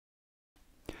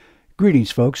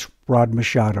Greetings folks, Rod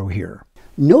Machado here.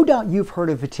 No doubt you've heard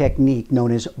of a technique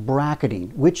known as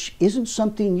bracketing, which isn't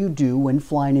something you do when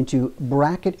flying into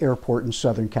Brackett Airport in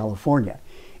Southern California.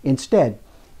 Instead,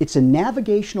 it's a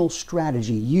navigational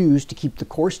strategy used to keep the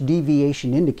course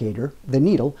deviation indicator, the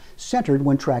needle, centered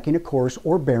when tracking a course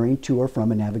or bearing to or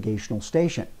from a navigational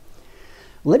station.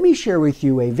 Let me share with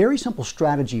you a very simple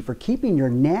strategy for keeping your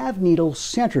nav needle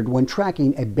centered when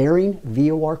tracking a bearing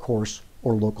VOR course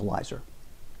or localizer.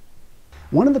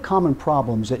 One of the common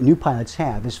problems that new pilots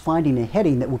have is finding a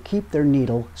heading that will keep their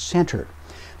needle centered.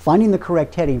 Finding the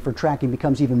correct heading for tracking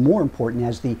becomes even more important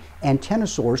as the antenna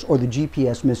source or the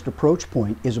GPS missed approach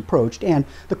point is approached and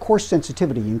the course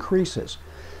sensitivity increases.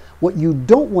 What you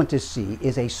don't want to see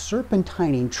is a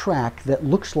serpentining track that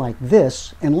looks like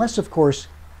this, unless of course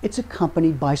it's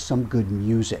accompanied by some good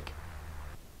music.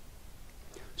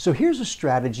 So here's a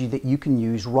strategy that you can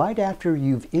use right after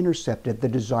you've intercepted the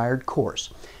desired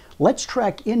course. Let's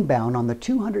track inbound on the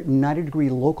 290-degree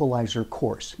localizer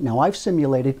course. Now I've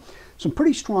simulated some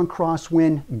pretty strong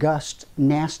crosswind, gusts,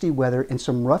 nasty weather, and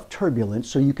some rough turbulence,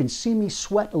 so you can see me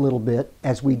sweat a little bit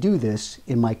as we do this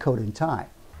in my coat and tie.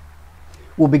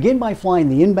 We'll begin by flying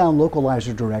the inbound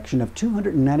localizer direction of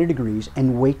 290 degrees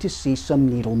and wait to see some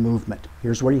needle movement.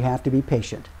 Here's where you have to be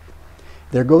patient.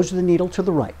 There goes the needle to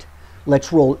the right.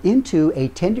 Let's roll into a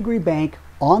 10-degree bank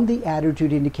on the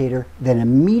attitude indicator, then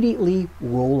immediately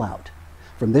roll out.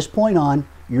 From this point on,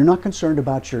 you're not concerned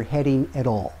about your heading at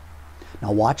all.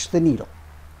 Now watch the needle.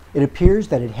 It appears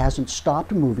that it hasn't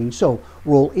stopped moving, so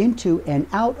roll into and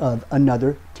out of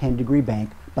another 10-degree bank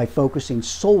by focusing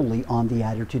solely on the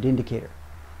attitude indicator.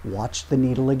 Watch the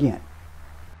needle again.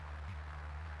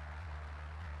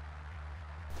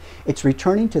 It's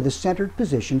returning to the centered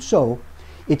position, so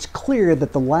it's clear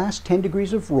that the last 10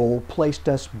 degrees of roll placed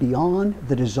us beyond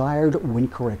the desired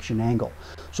wind correction angle.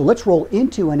 So let's roll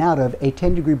into and out of a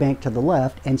 10-degree bank to the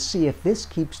left and see if this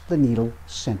keeps the needle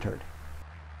centered.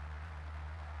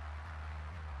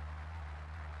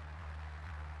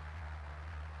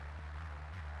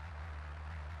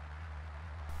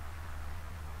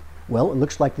 Well, it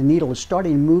looks like the needle is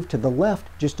starting to move to the left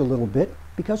just a little bit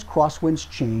because crosswinds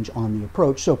change on the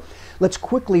approach. So let's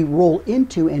quickly roll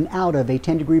into and out of a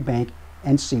 10-degree bank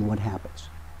and see what happens.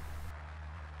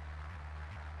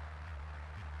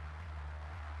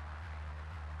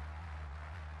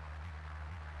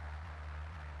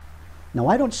 Now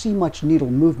I don't see much needle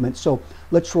movement, so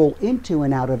let's roll into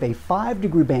and out of a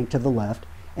 5-degree bank to the left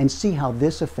and see how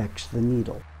this affects the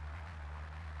needle.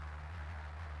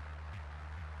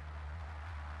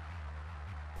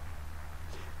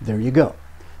 There you go.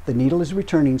 The needle is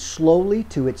returning slowly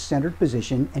to its centered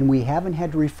position, and we haven't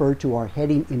had to refer to our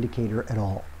heading indicator at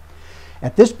all.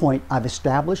 At this point, I've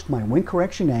established my wind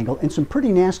correction angle and some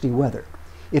pretty nasty weather.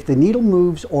 If the needle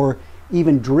moves or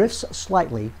even drifts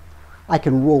slightly, I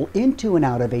can roll into and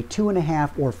out of a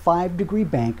 2.5 or 5-degree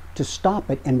bank to stop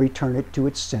it and return it to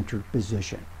its centered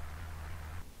position.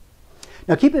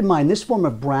 Now keep in mind, this form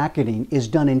of bracketing is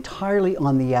done entirely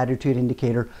on the attitude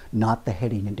indicator, not the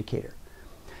heading indicator.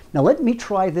 Now let me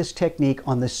try this technique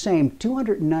on the same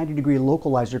 290-degree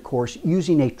localizer course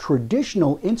using a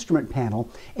traditional instrument panel,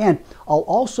 and I'll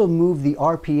also move the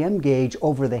RPM gauge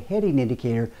over the heading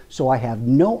indicator so I have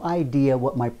no idea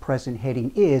what my present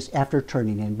heading is after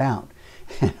turning inbound.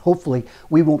 And hopefully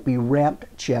we won't be ramp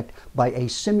checked by a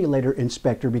simulator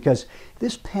inspector because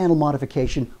this panel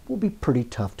modification will be pretty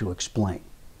tough to explain.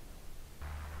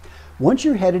 Once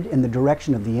you're headed in the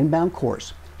direction of the inbound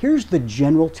course, here's the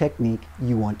general technique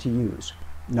you want to use.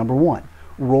 Number 1,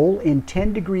 roll in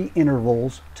 10-degree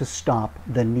intervals to stop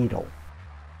the needle.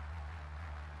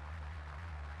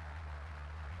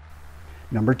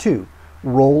 Number 2,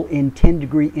 roll in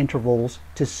 10-degree intervals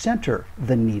to center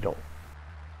the needle.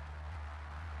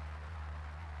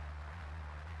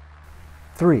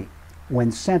 3,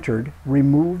 when centered,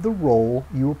 remove the roll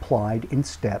you applied in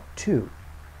step 2.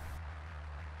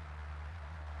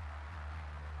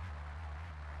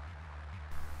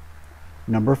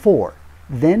 Number 4,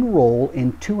 then roll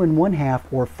in 2.5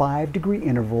 or 5-degree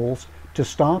intervals to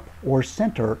stop or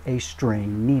center a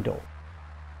straying needle.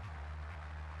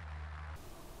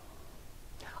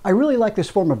 I really like this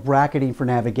form of bracketing for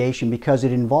navigation because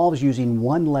it involves using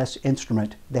one less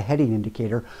instrument, the heading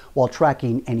indicator, while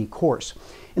tracking any course.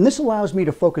 And this allows me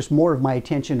to focus more of my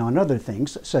attention on other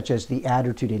things, such as the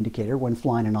attitude indicator when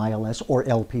flying an ILS or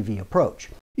LPV approach.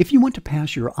 If you want to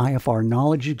pass your IFR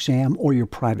knowledge exam or your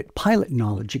private pilot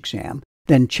knowledge exam,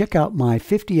 then check out my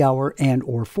 50-hour and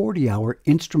or 40-hour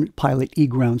Instrument Pilot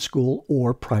E-Ground School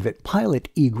or Private Pilot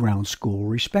E-Ground School,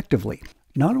 respectively.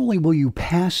 Not only will you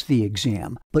pass the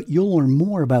exam, but you'll learn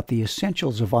more about the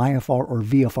essentials of IFR or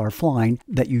VFR flying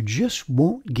that you just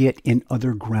won't get in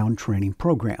other ground training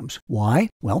programs. Why?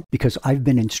 Well, because I've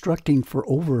been instructing for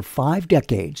over 5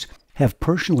 decades, have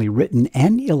personally written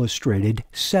and illustrated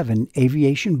 7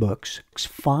 aviation books,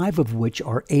 5 of which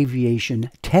are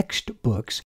aviation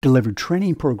textbooks, delivered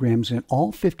training programs in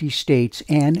all 50 states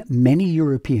and many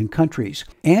European countries,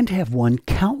 and have won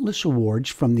countless awards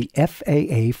from the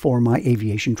FAA for my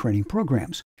aviation training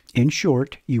programs. In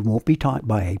short, you won't be taught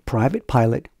by a private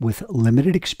pilot with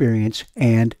limited experience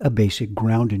and a basic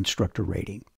ground instructor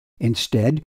rating.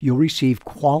 Instead, you'll receive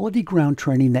quality ground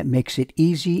training that makes it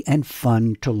easy and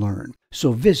fun to learn.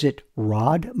 So visit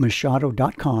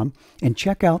rodmachado.com and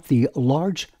check out the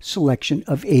large selection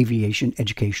of aviation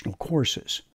educational courses.